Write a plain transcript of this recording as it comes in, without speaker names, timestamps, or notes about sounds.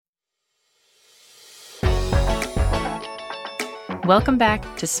Welcome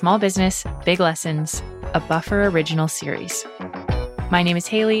back to Small Business, Big Lessons, a Buffer original series. My name is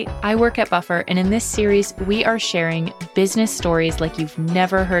Haley. I work at Buffer, and in this series, we are sharing business stories like you've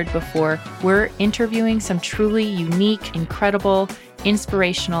never heard before. We're interviewing some truly unique, incredible,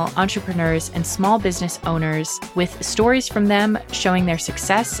 inspirational entrepreneurs and small business owners with stories from them showing their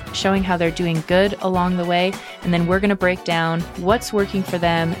success, showing how they're doing good along the way, and then we're going to break down what's working for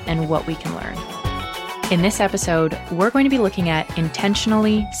them and what we can learn. In this episode, we're going to be looking at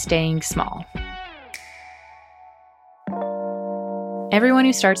intentionally staying small. Everyone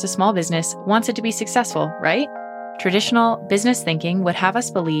who starts a small business wants it to be successful, right? Traditional business thinking would have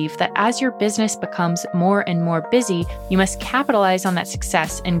us believe that as your business becomes more and more busy, you must capitalize on that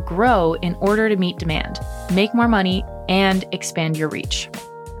success and grow in order to meet demand, make more money, and expand your reach.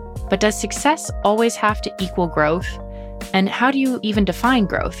 But does success always have to equal growth? And how do you even define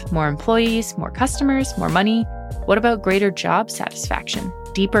growth? More employees, more customers, more money? What about greater job satisfaction,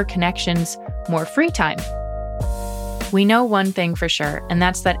 deeper connections, more free time? We know one thing for sure, and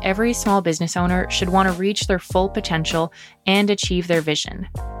that's that every small business owner should want to reach their full potential and achieve their vision,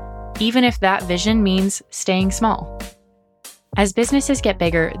 even if that vision means staying small. As businesses get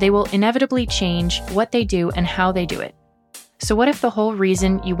bigger, they will inevitably change what they do and how they do it. So what if the whole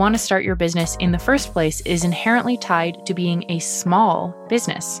reason you want to start your business in the first place is inherently tied to being a small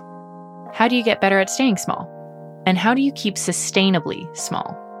business? How do you get better at staying small? And how do you keep sustainably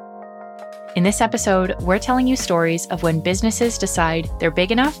small? In this episode, we're telling you stories of when businesses decide they're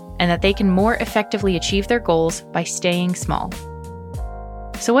big enough and that they can more effectively achieve their goals by staying small.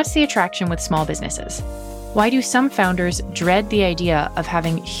 So what's the attraction with small businesses? Why do some founders dread the idea of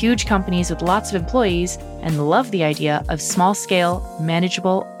having huge companies with lots of employees and love the idea of small-scale,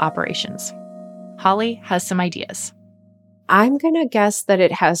 manageable operations? Holly has some ideas. I'm going to guess that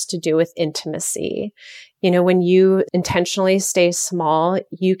it has to do with intimacy. You know, when you intentionally stay small,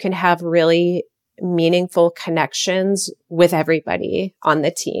 you can have really meaningful connections with everybody on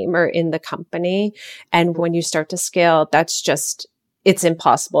the team or in the company. And when you start to scale, it's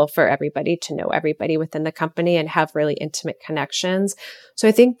impossible for everybody to know everybody within the company and have really intimate connections. So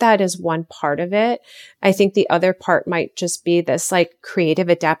I think that is one part of it. I think the other part might just be this like creative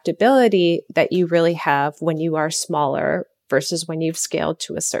adaptability that you really have when you are smaller versus when you've scaled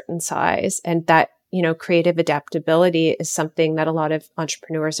to a certain size. And that, you know, creative adaptability is something that a lot of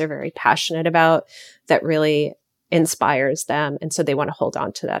entrepreneurs are very passionate about, that really inspires them. And so they want to hold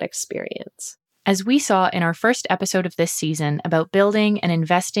on to that experience. As we saw in our first episode of this season about building and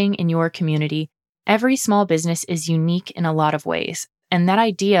investing in your community, every small business is unique in a lot of ways. And that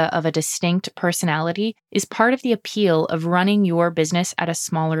idea of a distinct personality is part of the appeal of running your business at a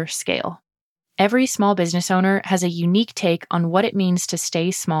smaller scale. Every small business owner has a unique take on what it means to stay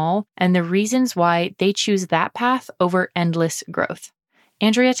small and the reasons why they choose that path over endless growth.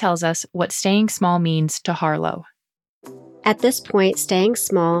 Andrea tells us what staying small means to Harlow. At this point, staying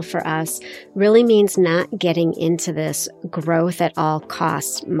small for us really means not getting into this growth at all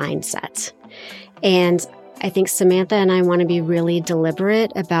costs mindset. And I think Samantha and I want to be really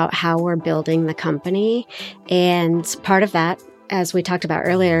deliberate about how we're building the company. And part of that, as we talked about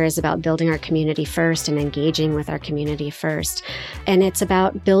earlier, is about building our community first and engaging with our community first. And it's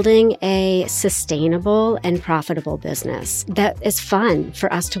about building a sustainable and profitable business that is fun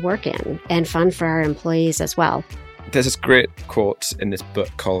for us to work in and fun for our employees as well. There's this great quote in this book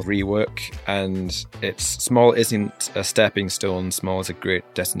called Rework, and it's small isn't a stepping stone, small is a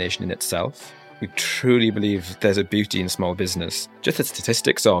great destination in itself. We truly believe there's a beauty in small business. Just the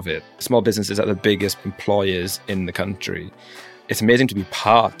statistics of it. Small businesses are the biggest employers in the country. It's amazing to be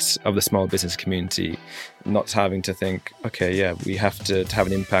part of the small business community, not having to think, okay, yeah, we have to have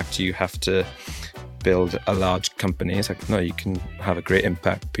an impact, you have to build a large company. It's like, no, you can have a great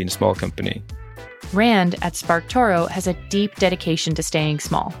impact being a small company. Rand at SparkToro has a deep dedication to staying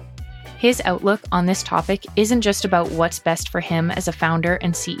small. His outlook on this topic isn't just about what's best for him as a founder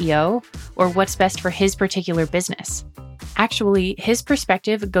and CEO or what's best for his particular business. Actually, his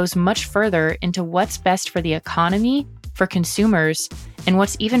perspective goes much further into what's best for the economy, for consumers, and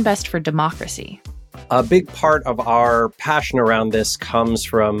what's even best for democracy. A big part of our passion around this comes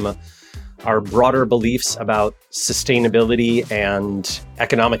from our broader beliefs about sustainability and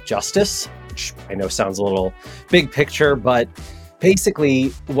economic justice, which I know sounds a little big picture, but basically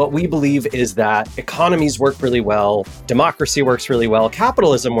what we believe is that economies work really well, democracy works really well,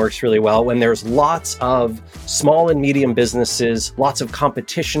 capitalism works really well when there's lots of small and medium businesses, lots of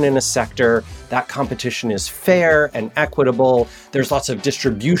competition in a sector. That competition is fair and equitable. There's lots of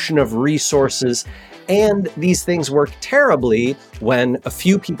distribution of resources. And these things work terribly when a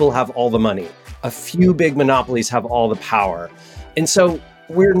few people have all the money. A few big monopolies have all the power. And so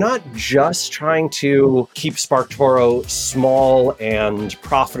we're not just trying to keep SparkToro small and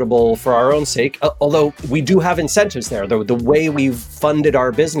profitable for our own sake, although we do have incentives there. The way we've funded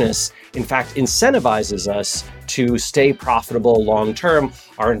our business, in fact, incentivizes us to stay profitable long term.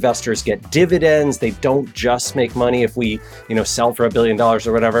 Our investors get dividends. They don't just make money if we, sell for $1 billion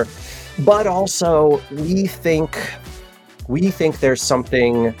or whatever. But also, we think there's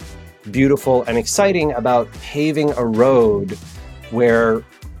something beautiful and exciting about paving a road where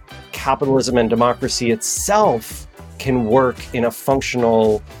capitalism and democracy itself can work in a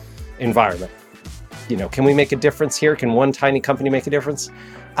functional environment. Can we make a difference here? Can one tiny company make a difference?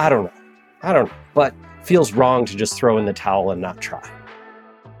 I don't know. But feels wrong to just throw in the towel and not try.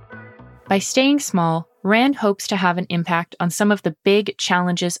 By staying small, Rand hopes to have an impact on some of the big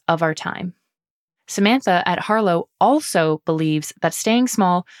challenges of our time. Samantha at Harlow also believes that staying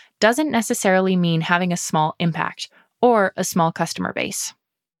small doesn't necessarily mean having a small impact or a small customer base.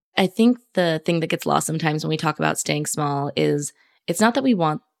 I think the thing that gets lost sometimes when we talk about staying small is it's not that we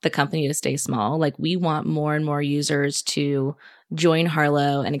want the company to stay small. Like, we want more and more users to join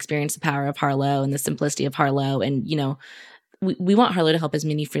Harlow and experience the power of Harlow and the simplicity of Harlow. And, we want Harlow to help as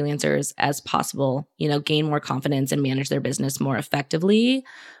many freelancers as possible, gain more confidence and manage their business more effectively.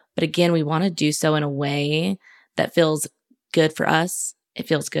 But again, we want to do so in a way that feels good for us. It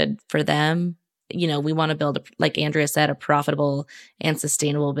feels good for them. We want to build, like Andrea said, a profitable and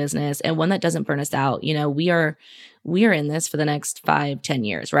sustainable business, and one that doesn't burn us out. We are in this for the next 5-10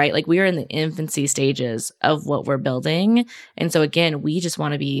 years, right? Like, we are in the infancy stages of what we're building. And so again, we just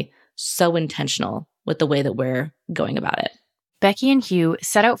want to be so intentional with the way that we're going about it. Becky and Hugh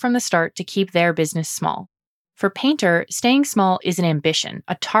set out from the start to keep their business small. For Painter, staying small is an ambition,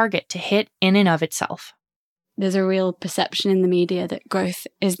 a target to hit in and of itself. There's a real perception in the media that growth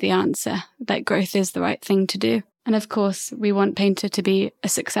is the answer, that growth is the right thing to do. And of course, we want Painter to be a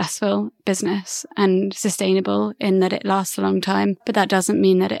successful business and sustainable in that it lasts a long time. But that doesn't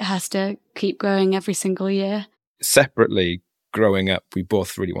mean that it has to keep growing every single year. Separately, growing up, we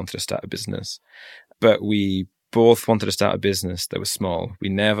both really wanted to start a business, but we both wanted to start a business that was small. We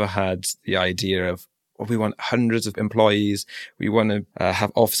never had the idea of, we want hundreds of employees. We want to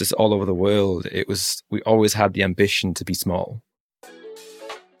have offices all over the world. We always had the ambition to be small.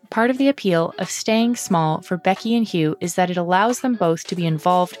 Part of the appeal of staying small for Becky and Hugh is that it allows them both to be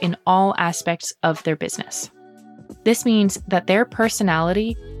involved in all aspects of their business. This means that their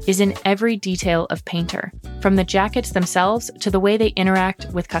personality is in every detail of Painter, from the jackets themselves to the way they interact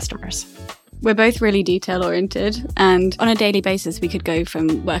with customers. We're both really detail-oriented, and on a daily basis, we could go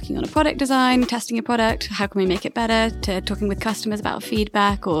from working on a product design, testing a product, how can we make it better, to talking with customers about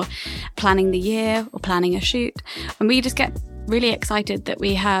feedback, or planning the year, or planning a shoot. And we just get really excited that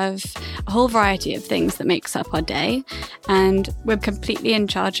we have a whole variety of things that makes up our day, and we're completely in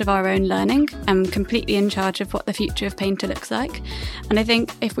charge of our own learning and completely in charge of what the future of Painter looks like. And I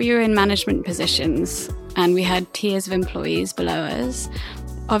think if we were in management positions and we had tiers of employees below us,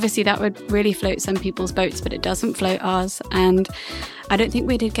 obviously that would really float some people's boats, but it doesn't float ours. And I don't think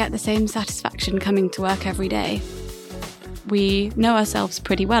we'd get the same satisfaction coming to work every day. We know ourselves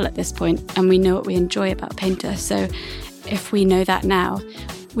pretty well at this point, and we know what we enjoy about Painter. So if we know that now,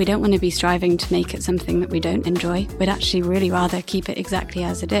 we don't want to be striving to make it something that we don't enjoy. We'd actually really rather keep it exactly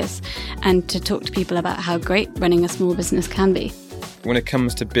as it is, and to talk to people about how great running a small business can be. When it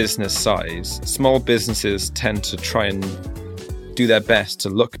comes to business size, small businesses tend to try and do their best to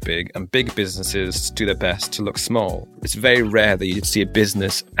look big, and big businesses do their best to look small. It's very rare that you'd see a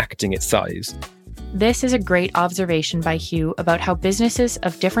business acting its size. This is a great observation by Hugh about how businesses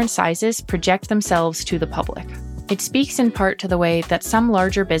of different sizes project themselves to the public. It speaks in part to the way that some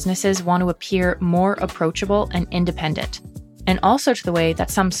larger businesses want to appear more approachable and independent, and also to the way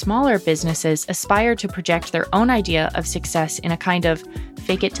that some smaller businesses aspire to project their own idea of success in a kind of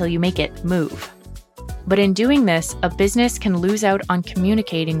fake it till you make it move. But in doing this, a business can lose out on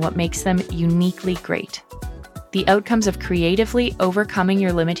communicating what makes them uniquely great. The outcomes of creatively overcoming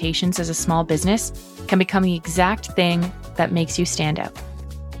your limitations as a small business can become the exact thing that makes you stand out.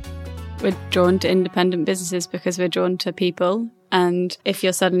 We're drawn to independent businesses because we're drawn to people. And if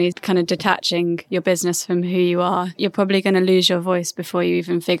you're suddenly kind of detaching your business from who you are, you're probably going to lose your voice before you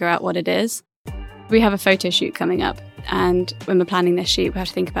even figure out what it is. We have a photo shoot coming up, And when we're planning this shoot, we have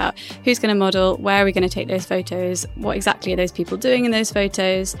to think about who's going to model, where are we going to take those photos, what exactly are those people doing in those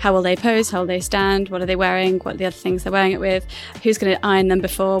photos, how will they pose, how will they stand, what are they wearing, what are the other things they're wearing it with, who's going to iron them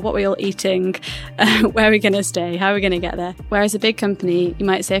before, what are we all eating, where are we going to stay, how are we going to get there. Whereas a big company, you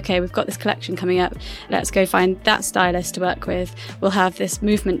might say, okay, we've got this collection coming up, let's go find that stylist to work with. We'll have this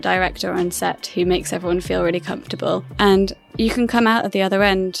movement director on set who makes everyone feel really comfortable. And you can come out at the other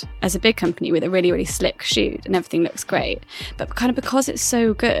end as a big company with a really, really slick shoot and everything looks great. But kind of because it's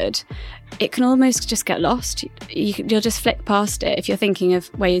so good, it can almost just get lost. You'll just flick past it. If you're thinking of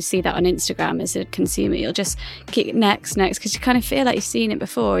where you see that on Instagram as a consumer, you'll just keep next, because you kind of feel like you've seen it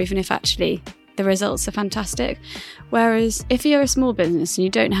before, even if actually the results are fantastic. Whereas if you're a small business and you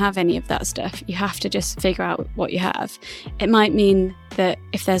don't have any of that stuff, you have to just figure out what you have. It might mean that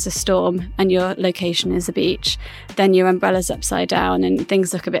if there's a storm and your location is a beach, then your umbrella's upside down and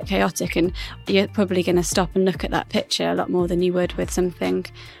things look a bit chaotic, and you're probably going to stop and look at that picture a lot more than you would with something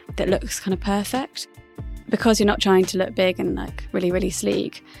that looks kind of perfect. Because you're not trying to look big and like really, really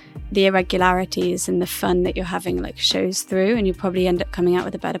sleek, the irregularities and the fun that you're having like shows through, and you probably end up coming out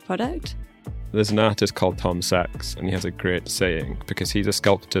with a better product. There's an artist called Tom Sachs, and he has a great saying, because he's a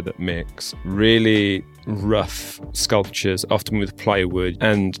sculptor that makes really rough sculptures, often with plywood,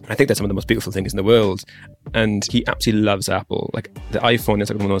 and I think they're some of the most beautiful things in the world. And he absolutely loves Apple. Like, the iPhone is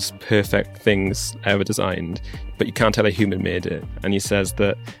like one of the most perfect things ever designed, but you can't tell a human made it. And he says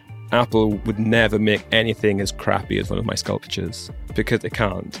that Apple would never make anything as crappy as one of my sculptures, because they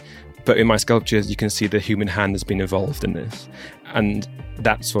can't. But in my sculptures, you can see the human hand has been involved in this. And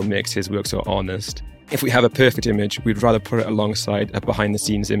that's what makes his work so honest. If we have a perfect image, we'd rather put it alongside a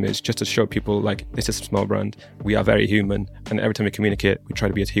behind-the-scenes image, just to show people, like, this is a small brand. We are very human. And every time we communicate, we try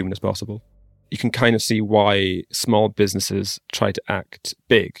to be as human as possible. You can kind of see why small businesses try to act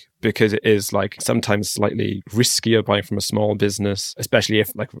big, because it is like sometimes slightly riskier buying from a small business, especially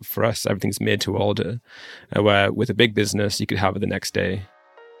if, like, for us, everything's made to order, where with a big business, you could have it the next day.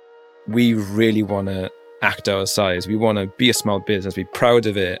 We really want to act our size. We want to be a small business, be proud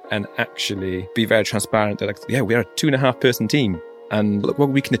of it, and actually be very transparent that, like, yeah, we are a 2.5 person team. And look what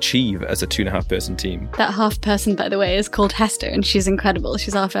we can achieve as a 2.5 person team. That half person, by the way, is called Hester, and she's incredible.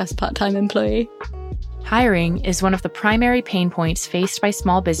 She's our first part-time employee. Hiring is one of the primary pain points faced by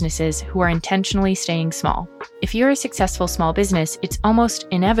small businesses who are intentionally staying small. If you're a successful small business, it's almost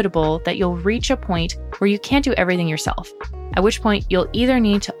inevitable that you'll reach a point where you can't do everything yourself, at which point you'll either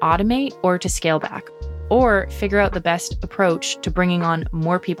need to automate or to scale back, or figure out the best approach to bringing on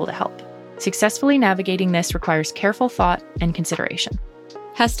more people to help. Successfully navigating this requires careful thought and consideration.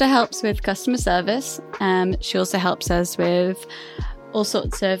 Hester helps with customer service. She also helps us with all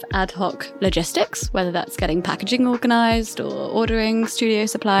sorts of ad hoc logistics, whether that's getting packaging organized or ordering studio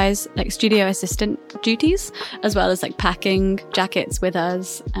supplies, like studio assistant duties, as well as like packing jackets with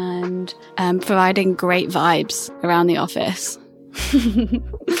us and providing great vibes around the office.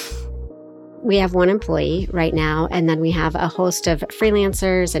 We have one employee right now, and then we have a host of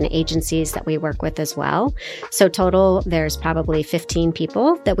freelancers and agencies that we work with as well. So total, there's probably 15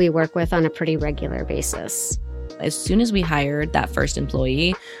 people that we work with on a pretty regular basis. As soon as we hired that first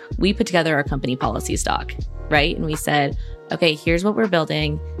employee, we put together our company policy stock, right? And we said, okay, here's what we're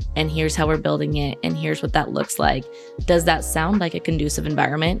building, and here's how we're building it, and here's what that looks like. Does that sound like a conducive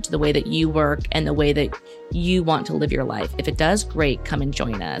environment to the way that you work and the way that you want to live your life? If it does, great, come and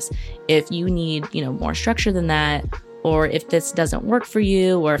join us. If you need, more structure than that, or if this doesn't work for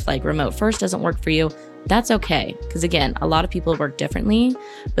you, or if like remote first doesn't work for you, that's okay. Because again, a lot of people work differently,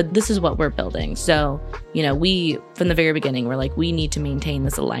 but this is what we're building. So, we, from the very beginning, we're like, we need to maintain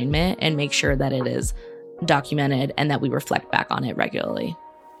this alignment and make sure that it is documented and that we reflect back on it regularly.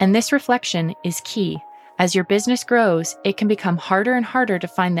 And this reflection is key. As your business grows, it can become harder and harder to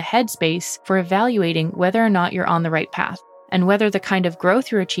find the headspace for evaluating whether or not you're on the right path, and whether the kind of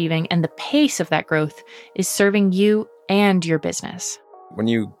growth you're achieving and the pace of that growth is serving you and your business. When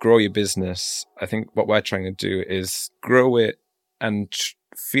you grow your business, I think what we're trying to do is grow it and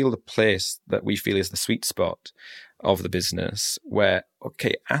feel the place that we feel is the sweet spot of the business, where,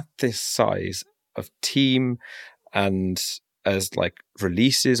 okay, at this size of team and as like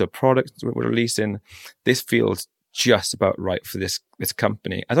releases or products we're releasing, this feels just about right for this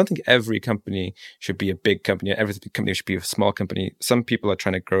company. I don't think every company should be a big company. Every company should be a small company. Some people are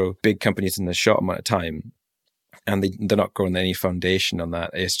trying to grow big companies in a short amount of time, and they're not growing any foundation on that.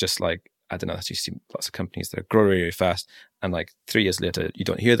 It's just like, I don't know, you see lots of companies that grow really, really fast, and like 3 years later, you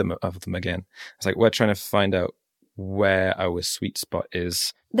don't hear of them again. It's like, we're trying to find out where our sweet spot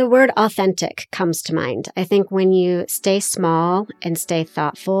is. The word authentic comes to mind. I think when you stay small and stay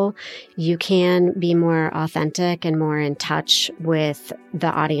thoughtful, you can be more authentic and more in touch with the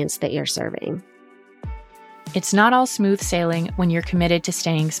audience that you're serving. It's not all smooth sailing when you're committed to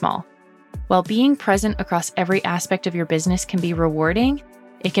staying small. While being present across every aspect of your business can be rewarding,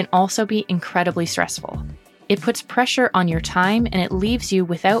 it can also be incredibly stressful. It puts pressure on your time and it leaves you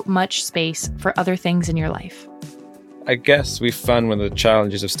without much space for other things in your life. I guess we found one of the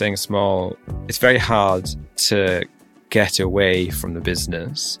challenges of staying small, it's very hard to get away from the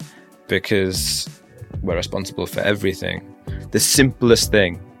business because we're responsible for everything. The simplest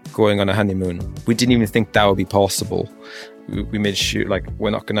thing, going on a honeymoon, we didn't even think that would be possible. We made sure,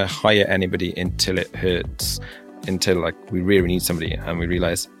 we're not going to hire anybody until it hurts, until we really need somebody. And we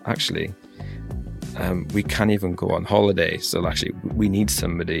realized, actually, we can't even go on holiday. So actually, we need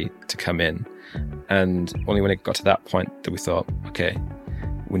somebody to come in. And only when it got to that point that we thought, okay,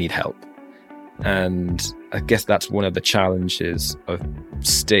 we need help. And I guess that's one of the challenges of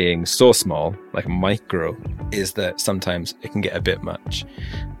staying so small, like micro, is that sometimes it can get a bit much,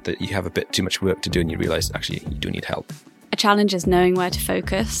 that you have a bit too much work to do and you realize actually you do need help. A challenge is knowing where to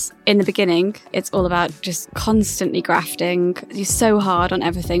focus. In the beginning, it's all about just constantly grafting. You're so hard on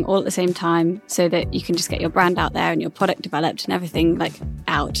everything all at the same time so that you can just get your brand out there and your product developed and everything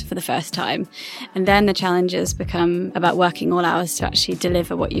out for the first time. And then the challenges become about working all hours to actually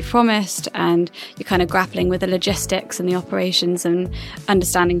deliver what you've promised, and you're kind of grappling with the logistics and the operations and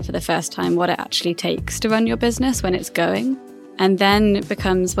understanding for the first time what it actually takes to run your business when it's going. And then it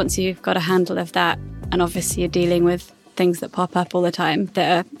becomes, once you've got a handle of that, and obviously you're dealing with things that pop up all the time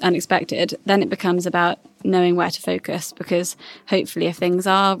that are unexpected, then it becomes about knowing where to focus, because hopefully if things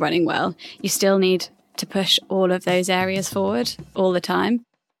are running well, you still need to push all of those areas forward all the time.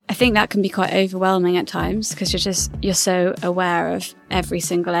 I think that can be quite overwhelming at times because you're so aware of every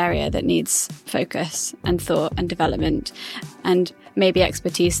single area that needs focus and thought and development, and maybe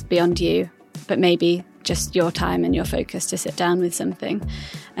expertise beyond you, but maybe just your time and your focus to sit down with something.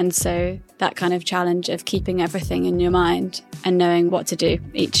 And so that kind of challenge of keeping everything in your mind and knowing what to do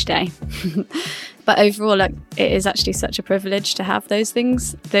each day. But overall, it is actually such a privilege to have those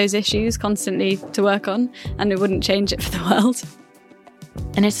things, those issues constantly to work on, and it wouldn't change it for the world.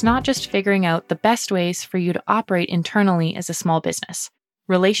 And it's not just figuring out the best ways for you to operate internally as a small business.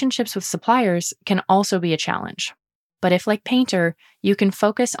 Relationships with suppliers can also be a challenge. But if, like Painter, you can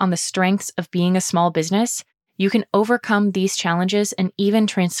focus on the strengths of being a small business, you can overcome these challenges and even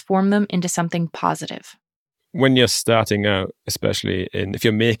transform them into something positive. When you're starting out, especially if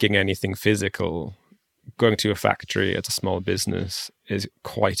you're making anything physical, going to a factory as a small business is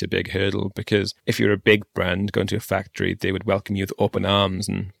quite a big hurdle, because if you're a big brand, going to a factory, they would welcome you with open arms,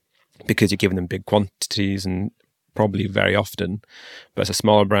 and because you're giving them big quantities and probably very often. But as a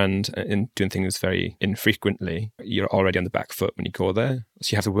smaller brand and doing things very infrequently, you're already on the back foot when you go there.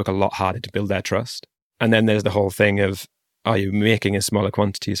 So you have to work a lot harder to build their trust. And then there's the whole thing of, are you making in smaller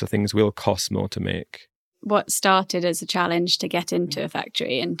quantities, so things will cost more to make? What started as a challenge to get into a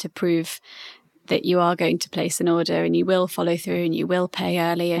factory and to prove that you are going to place an order and you will follow through and you will pay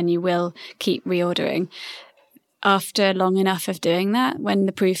early and you will keep reordering. After long enough of doing that, when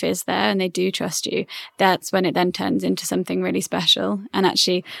the proof is there and they do trust you, that's when it then turns into something really special. And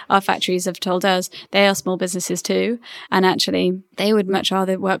actually, our factories have told us they are small businesses too. And actually, they would much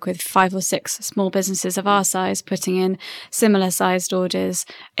rather work with 5 or 6 small businesses of our size, putting in similar sized orders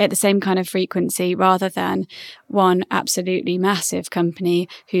at the same kind of frequency, rather than one absolutely massive company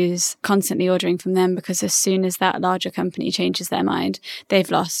who's constantly ordering from them, because as soon as that larger company changes their mind,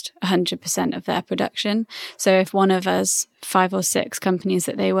 they've lost 100% of their production. So if one of us, 5 or 6 companies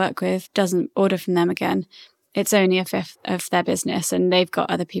that they work with, doesn't order from them again, it's only a fifth of their business, and they've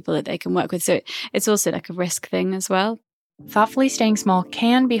got other people that they can work with. So it's also like a risk thing as well. Thoughtfully staying small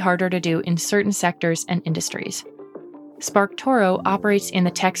can be harder to do in certain sectors and industries. SparkToro operates in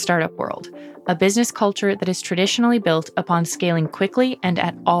the tech startup world, a business culture that is traditionally built upon scaling quickly and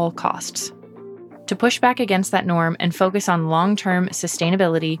at all costs. To push back against that norm and focus on long-term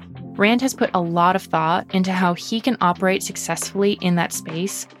sustainability, Rand has put a lot of thought into how he can operate successfully in that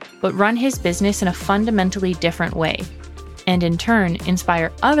space, but run his business in a fundamentally different way, and in turn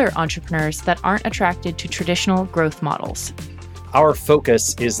inspire other entrepreneurs that aren't attracted to traditional growth models. Our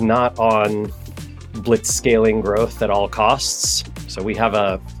focus is not on blitzscaling growth at all costs. So we have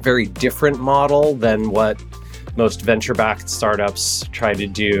a very different model than what most venture-backed startups try to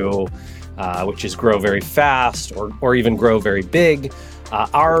do, which is grow very fast or even grow very big.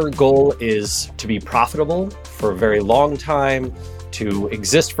 Our goal is to be profitable for a very long time, to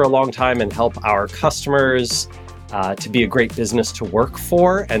exist for a long time and help our customers to be a great business to work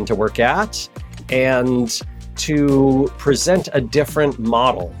for and to work at, and to present a different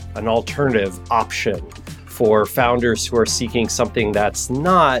model, an alternative option for founders who are seeking something that's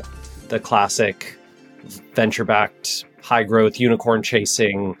not the classic venture-backed, high-growth,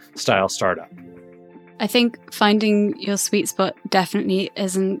 unicorn-chasing style startup. I think finding your sweet spot definitely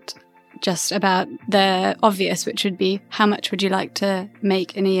isn't just about the obvious, which would be how much would you like to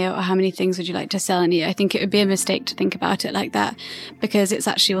make in a year or how many things would you like to sell in a year. I think it would be a mistake to think about it like that, because it's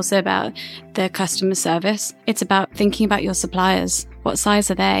actually also about the customer service. It's about thinking about your suppliers. What size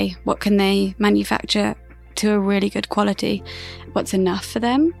are they? What can they manufacture to a really good quality? What's enough for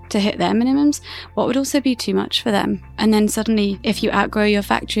them to hit their minimums? What would also be too much for them? And then suddenly, if you outgrow your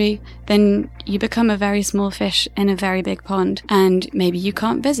factory, then you become a very small fish in a very big pond, and maybe you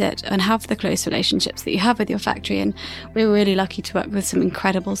can't visit and have the close relationships that you have with your factory. And we were really lucky to work with some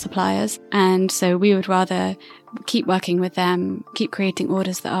incredible suppliers, and so we would rather keep working with them, keep creating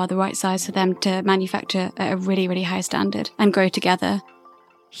orders that are the right size for them to manufacture at a really, really high standard and grow together.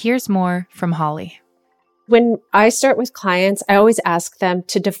 Here's more from Holly. When I start with clients, I always ask them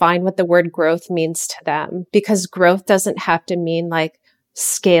to define what the word growth means to them, because growth doesn't have to mean like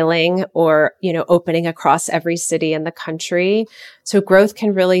scaling or, opening across every city in the country. So growth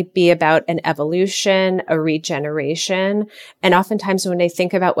can really be about an evolution, a regeneration. And oftentimes when they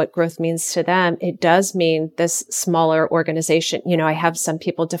think about what growth means to them, it does mean this smaller organization. I have some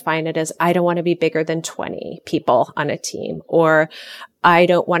people define it as, I don't want to be bigger than 20 people on a team, or I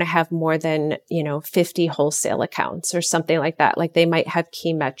don't want to have more than, 50 wholesale accounts or something like that. Like they might have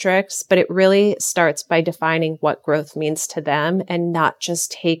key metrics, but it really starts by defining what growth means to them and not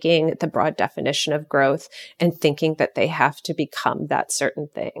just taking the broad definition of growth and thinking that they have to become that certain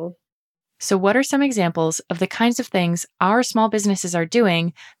thing. So what are some examples of the kinds of things our small businesses are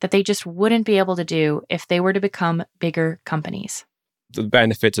doing that they just wouldn't be able to do if they were to become bigger companies? The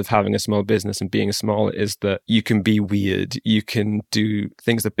benefits of having a small business and being small is that you can be weird. You can do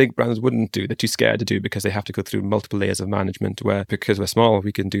things that big brands wouldn't do. They're too scared to do because they have to go through multiple layers of management, where because we're small,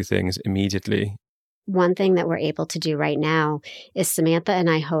 we can do things immediately. One thing that we're able to do right now is Samantha and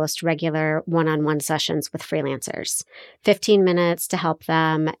I host regular one-on-one sessions with freelancers. 15 minutes to help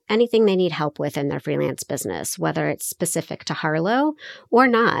them anything they need help with in their freelance business, whether it's specific to Harlow or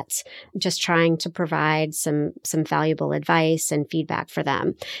not, just trying to provide some valuable advice and feedback for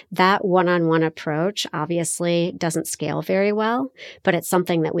them. That one-on-one approach obviously doesn't scale very well, but it's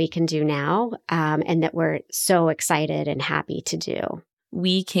something that we can do now and that we're so excited and happy to do.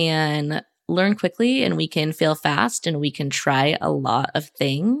 We can learn quickly and we can fail fast and we can try a lot of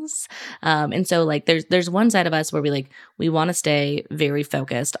things. And so there's one side of us where we want to stay very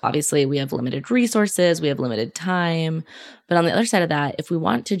focused. Obviously, we have limited resources, we have limited time. But on the other side of that, if we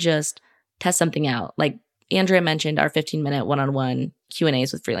want to just test something out, like Andrea mentioned our 15-minute one-on-one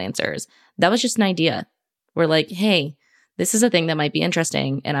Q&As with freelancers, that was just an idea. We're like, hey, this is a thing that might be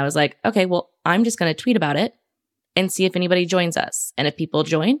interesting. And I was like, okay, well, I'm just going to tweet about it and see if anybody joins us. And if people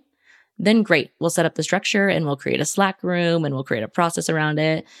join, then great, we'll set up the structure and we'll create a Slack room and we'll create a process around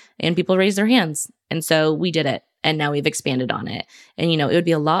it, and people raise their hands. And so we did it, and now we've expanded on it. And, it would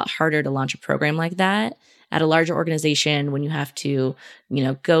be a lot harder to launch a program like that at a larger organization when you have to,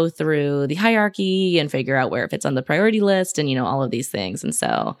 go through the hierarchy and figure out where it fits on the priority list and, all of these things. And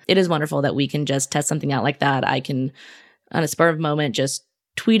so it is wonderful that we can just test something out like that. I can, on a spur of moment, just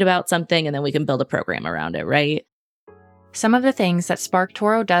tweet about something and then we can build a program around it, right? Some of the things that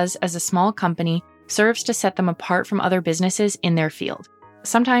SparkToro does as a small company serves to set them apart from other businesses in their field.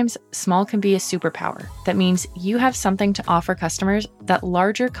 Sometimes small can be a superpower. That means you have something to offer customers that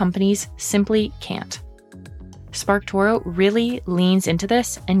larger companies simply can't. SparkToro really leans into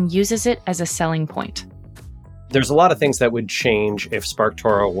this and uses it as a selling point. There's a lot of things that would change if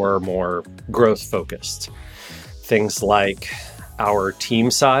SparkToro were more growth focused. Things like our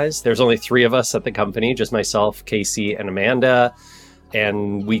team size. There's only 3 of us at the company, just myself, Casey, and Amanda.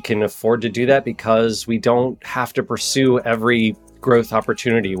 And we can afford to do that because we don't have to pursue every growth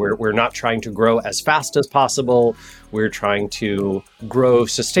opportunity. We're not trying to grow as fast as possible. We're trying to grow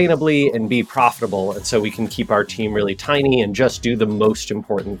sustainably and be profitable. And so we can keep our team really tiny and just do the most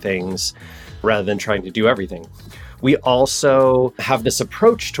important things rather than trying to do everything. We also have this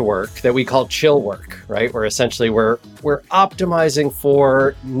approach to work that we call chill work, right? Where essentially we're optimizing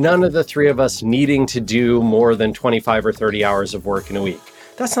for none of the 3 of us needing to do more than 25 or 30 hours of work in a week.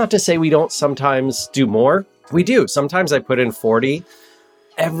 That's not to say we don't sometimes do more. We do. Sometimes I put in 40.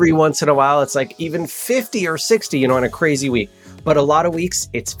 Every once in a while, it's like even 50 or 60, on a crazy week. But a lot of weeks,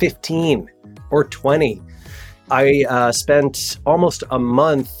 it's 15 or 20. I spent almost a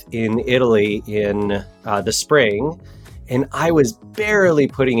month in Italy in the spring, and I was barely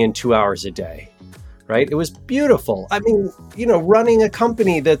putting in 2 hours a day, right? It was beautiful. I mean, running a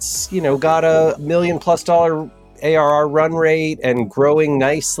company that's, got $1 million+ ARR run rate and growing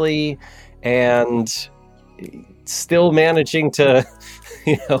nicely and still managing to,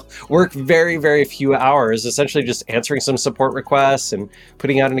 work very, very few hours, essentially just answering some support requests and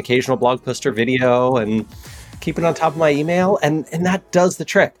putting out an occasional blog post or video and keeping on top of my email. And that does the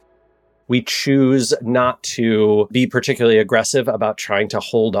trick. We choose not to be particularly aggressive about trying to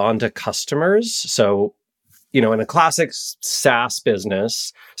hold on to customers. So, in a classic SaaS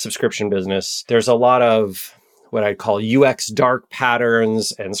business, subscription business, there's a lot of what I'd call UX dark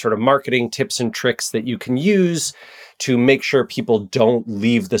patterns and sort of marketing tips and tricks that you can use to make sure people don't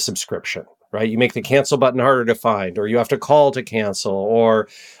leave the subscription, right? You make the cancel button harder to find, or you have to call to cancel, or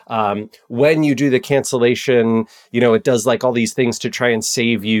when you do the cancellation, it does like all these things to try and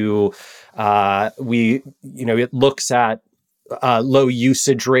save you. It looks at low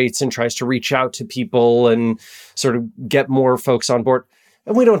usage rates and tries to reach out to people and sort of get more folks on board.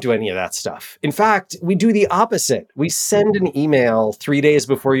 And we don't do any of that stuff. In fact, we do the opposite. We send an email 3 days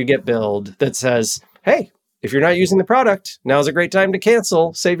before you get billed that says, hey, if you're not using the product, now's a great time to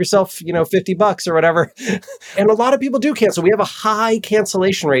cancel. Save yourself, $50 or whatever. And a lot of people do cancel. We have a high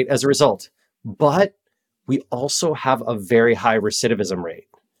cancellation rate as a result. But we also have a very high recidivism rate.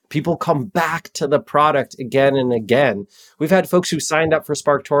 People come back to the product again and again. We've had folks who signed up for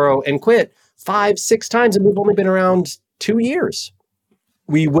SparkToro and quit 5-6 times, and we've only been around 2 years.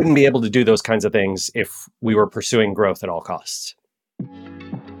 We wouldn't be able to do those kinds of things if we were pursuing growth at all costs.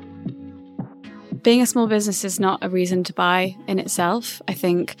 Being a small business is not a reason to buy in itself. I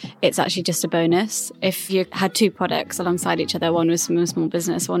think it's actually just a bonus. If you had 2 products alongside each other, one was from a small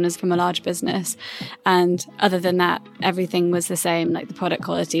business, one was from a large business, and other than that, everything was the same, like the product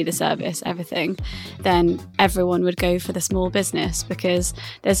quality, the service, everything, then everyone would go for the small business because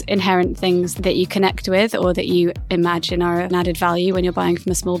there's inherent things that you connect with or that you imagine are an added value when you're buying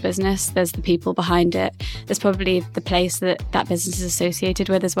from a small business. There's the people behind it. There's probably the place that business is associated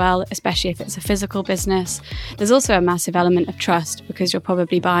with as well, especially if it's a physical business. There's also a massive element of trust because you're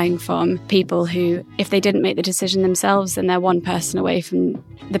probably buying from people who, if they didn't make the decision themselves, then they're one person away from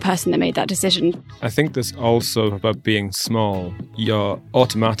the person that made that decision. I think there's also about being small, you're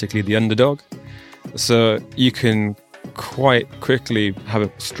automatically the underdog. So you can quite quickly have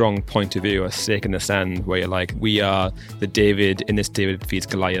a strong point of view, a stake in the sand, where you're like, we are the David in this David defeats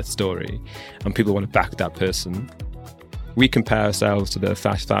Goliath story, and people want to back that person. We compare ourselves to the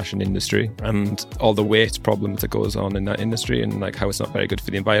fast fashion industry and all the waste problems that goes on in that industry and like how it's not very good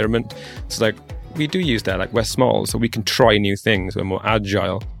for the environment. So like we do use that, like we're small, so we can try new things, we're more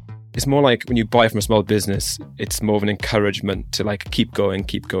agile. It's more like when you buy from a small business, it's more of an encouragement to like keep going.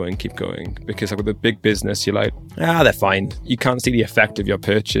 Because like with a big business, you're like, they're fine. You can't see the effect of your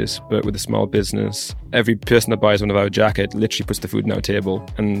purchase. But with a small business, every person that buys one of our jacket literally puts the food on our table.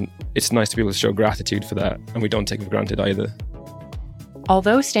 And it's nice to be able to show gratitude for that. And we don't take it for granted either.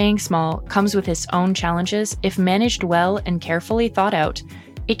 Although staying small comes with its own challenges, if managed well and carefully thought out,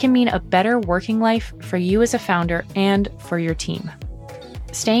 it can mean a better working life for you as a founder and for your team.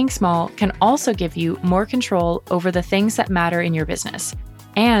 Staying small can also give you more control over the things that matter in your business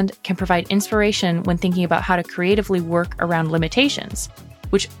and can provide inspiration when thinking about how to creatively work around limitations,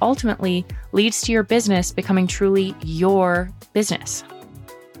 which ultimately leads to your business becoming truly your business.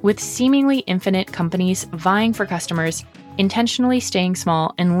 With seemingly infinite companies vying for customers, intentionally staying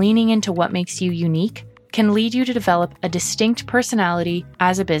small and leaning into what makes you unique can lead you to develop a distinct personality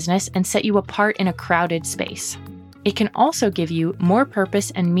as a business and set you apart in a crowded space. It can also give you more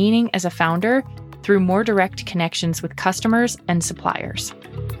purpose and meaning as a founder through more direct connections with customers and suppliers.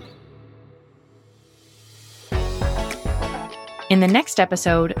 In the next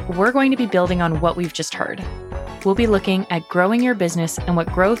episode, we're going to be building on what we've just heard. We'll be looking at growing your business and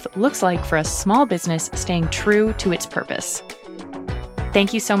what growth looks like for a small business staying true to its purpose.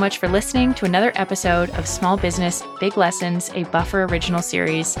 Thank you so much for listening to another episode of Small Business Big Lessons, a Buffer original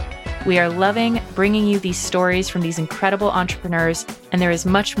series. We are loving bringing you these stories from these incredible entrepreneurs, and there is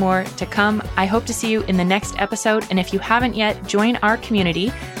much more to come. I hope to see you in the next episode. And if you haven't yet, join our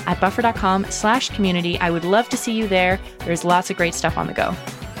community at buffer.com/community. I would love to see you there. There's lots of great stuff on the go.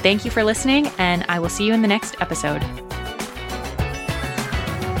 Thank you for listening, and I will see you in the next episode.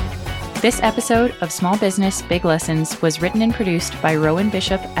 This episode of Small Business Big Lessons was written and produced by Rowan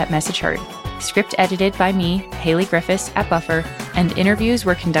Bishop at Message Heard. Script edited by me, Haley Griffiths at Buffer, and interviews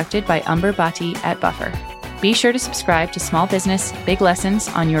were conducted by Umber Bhatti at Buffer. Be sure to subscribe to Small Business, Big Lessons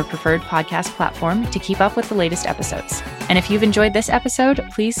on your preferred podcast platform to keep up with the latest episodes. And if you've enjoyed this episode,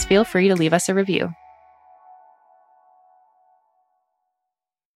 please feel free to leave us a review.